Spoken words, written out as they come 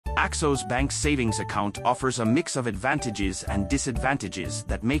Axos Bank Savings Account offers a mix of advantages and disadvantages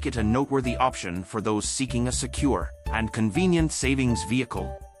that make it a noteworthy option for those seeking a secure and convenient savings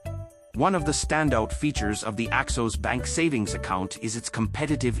vehicle. One of the standout features of the Axos Bank Savings Account is its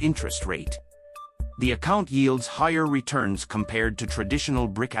competitive interest rate. The account yields higher returns compared to traditional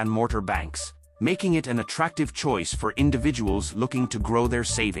brick-and-mortar banks, making it an attractive choice for individuals looking to grow their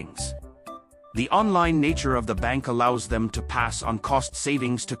savings. The online nature of the bank allows them to pass on cost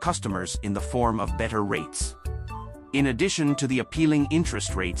savings to customers in the form of better rates. In addition to the appealing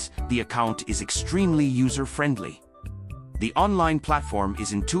interest rates, the account is extremely user-friendly. The online platform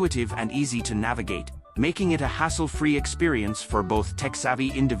is intuitive and easy to navigate, making it a hassle-free experience for both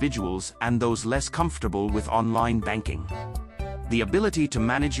tech-savvy individuals and those less comfortable with online banking. The ability to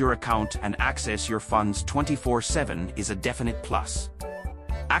manage your account and access your funds 24/7 is a definite plus.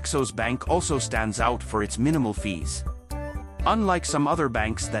 Axos Bank also stands out for its minimal fees. Unlike some other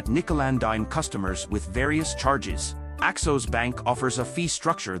banks that nickel-and-dime customers with various charges, Axos Bank offers a fee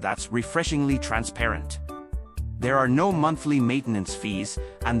structure that's refreshingly transparent. There are no monthly maintenance fees,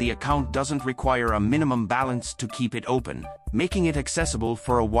 and the account doesn't require a minimum balance to keep it open, making it accessible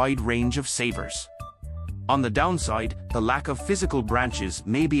for a wide range of savers. On the downside, the lack of physical branches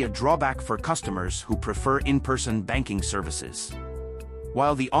may be a drawback for customers who prefer in-person banking services.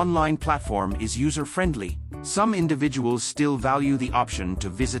 While the online platform is user-friendly, some individuals still value the option to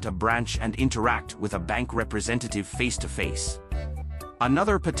visit a branch and interact with a bank representative face-to-face.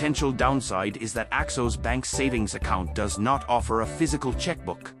 Another potential downside is that Axos Bank Savings Account does not offer a physical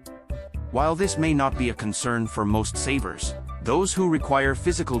checkbook. While this may not be a concern for most savers, those who require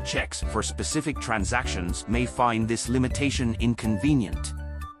physical checks for specific transactions may find this limitation inconvenient.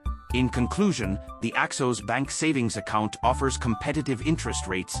 In conclusion, the Axos Bank Savings Account offers competitive interest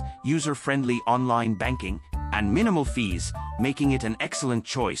rates, user-friendly online banking, and minimal fees, making it an excellent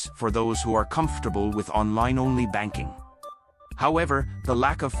choice for those who are comfortable with online-only banking. However, the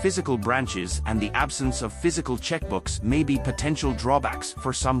lack of physical branches and the absence of physical checkbooks may be potential drawbacks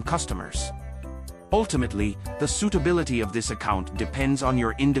for some customers. Ultimately, the suitability of this account depends on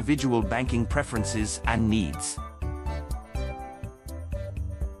your individual banking preferences and needs.